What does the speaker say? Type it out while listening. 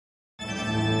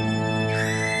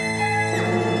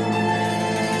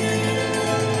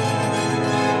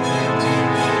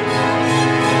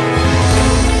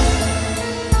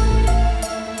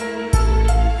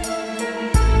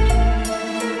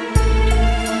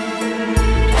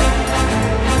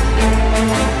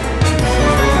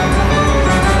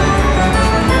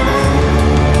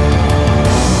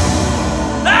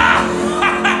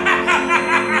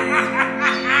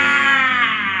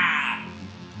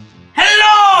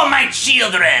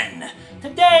children!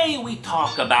 Today we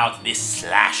talk about the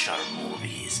slasher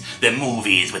movies, the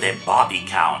movies with a body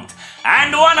count,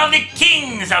 and one of the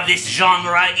kings of this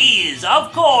genre is,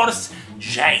 of course,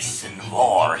 Jason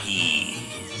Voorhees.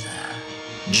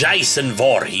 Jason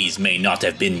Voorhees may not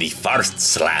have been the first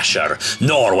slasher,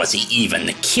 nor was he even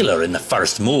the killer in the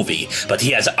first movie, but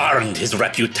he has earned his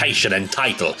reputation and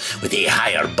title with a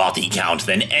higher body count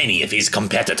than any of his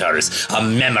competitors, a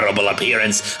memorable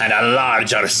appearance, and a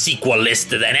larger sequel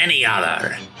list than any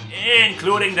other.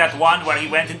 Including that one where he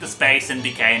went into space and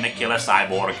became a killer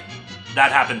cyborg.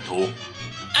 That happened too.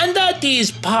 And that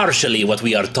is partially what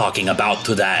we are talking about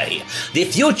today. The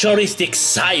futuristic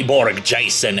cyborg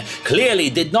Jason clearly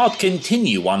did not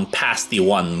continue on past the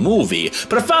one movie,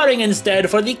 preferring instead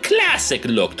for the classic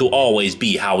look to always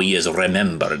be how he is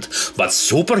remembered. But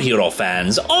superhero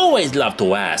fans always love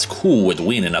to ask who would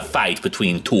win in a fight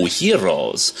between two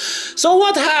heroes. So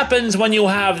what happens when you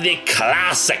have the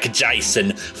classic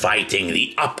Jason fighting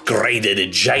the upgraded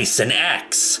Jason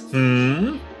X?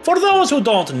 For those who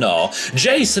don't know,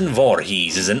 Jason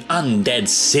Voorhees is an undead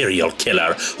serial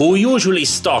killer who usually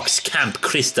stalks Camp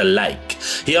Crystal Lake.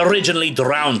 He originally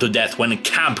drowned to death when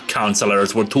camp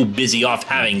counselors were too busy off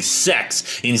having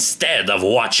sex instead of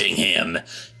watching him.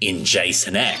 In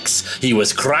Jason X, he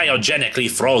was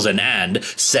cryogenically frozen and,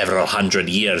 several hundred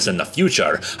years in the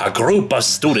future, a group of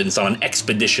students on an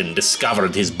expedition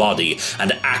discovered his body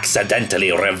and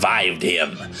accidentally revived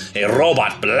him. A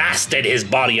robot blasted his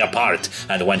body apart,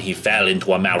 and when he fell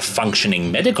into a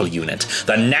malfunctioning medical unit,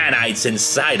 the nanites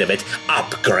inside of it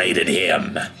upgraded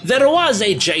him. There was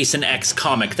a Jason X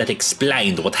comic that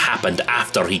explained what happened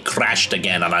after he crashed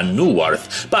again on a new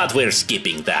Earth, but we're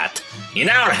skipping that. In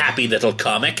our happy little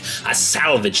comic, a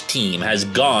salvage team has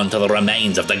gone to the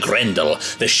remains of the Grendel,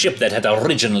 the ship that had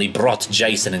originally brought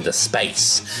Jason into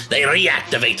space. They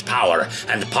reactivate power,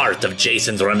 and part of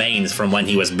Jason's remains from when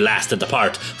he was blasted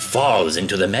apart falls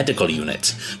into the medical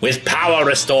unit. With power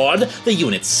restored, the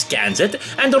unit scans it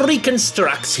and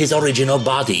reconstructs his original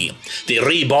body. The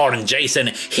reborn Jason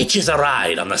hitches a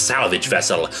ride on the salvage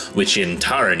vessel, which in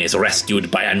turn is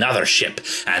rescued by another ship,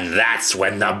 and that's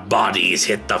when the bodies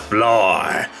hit the floor.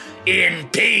 In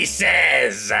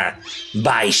pieces!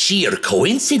 By sheer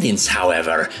coincidence,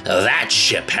 however, that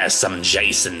ship has some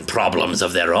Jason problems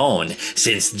of their own,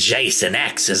 since Jason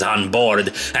X is on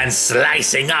board and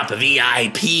slicing up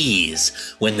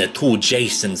VIPs. When the two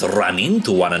Jasons run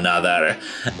into one another,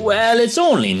 well, it's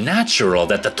only natural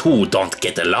that the two don't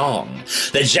get along.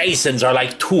 The Jasons are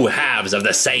like two halves of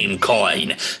the same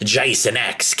coin. Jason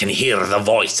X can hear the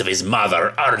voice of his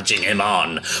mother urging him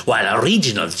on, while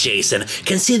original Jason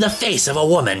can see the face of a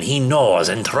woman he knows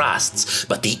and trusts,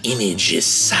 but the image is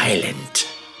silent.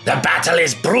 The battle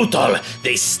is brutal.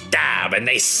 They stab and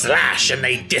they slash and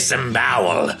they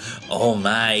disembowel. Oh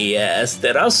my, yes,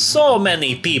 there are so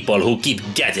many people who keep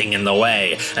getting in the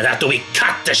way and have to be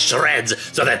cut to shreds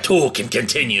so the two can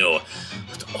continue.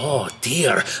 Oh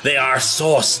dear, they are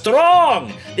so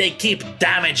strong! They keep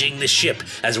damaging the ship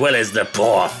as well as the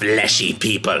poor fleshy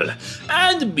people.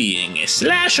 And being a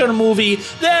slasher movie,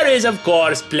 there is of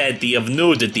course plenty of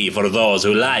nudity for those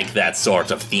who like that sort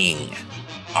of thing.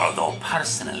 Although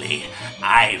personally,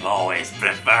 I've always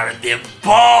preferred the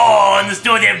bones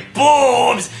to the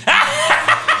boobs!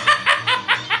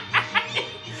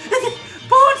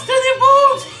 Bones to the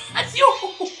boobs! That's you!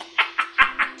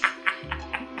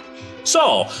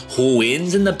 So, who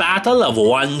wins in the battle of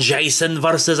one Jason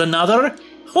versus another?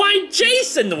 Why,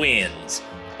 Jason wins!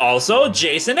 Also,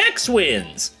 Jason X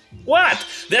wins! What?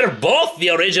 They're both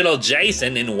the original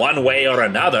Jason in one way or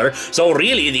another, so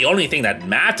really the only thing that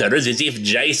matters is if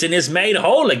Jason is made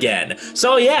whole again.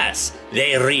 So yes,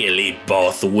 they really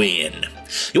both win.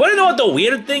 You wanna know what the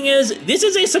weird thing is? This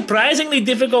is a surprisingly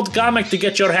difficult comic to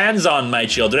get your hands on, my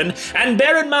children, and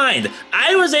bear in mind,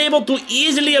 I was able to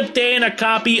easily obtain a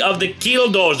copy of the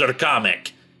Killdozer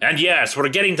comic. And yes, we're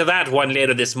getting to that one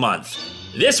later this month.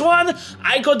 This one,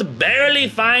 I could barely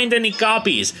find any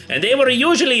copies, and they were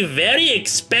usually very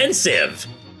expensive.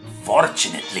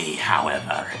 Fortunately,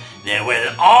 however, there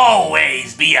will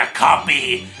always be a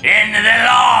copy in the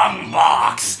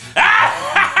Longbox.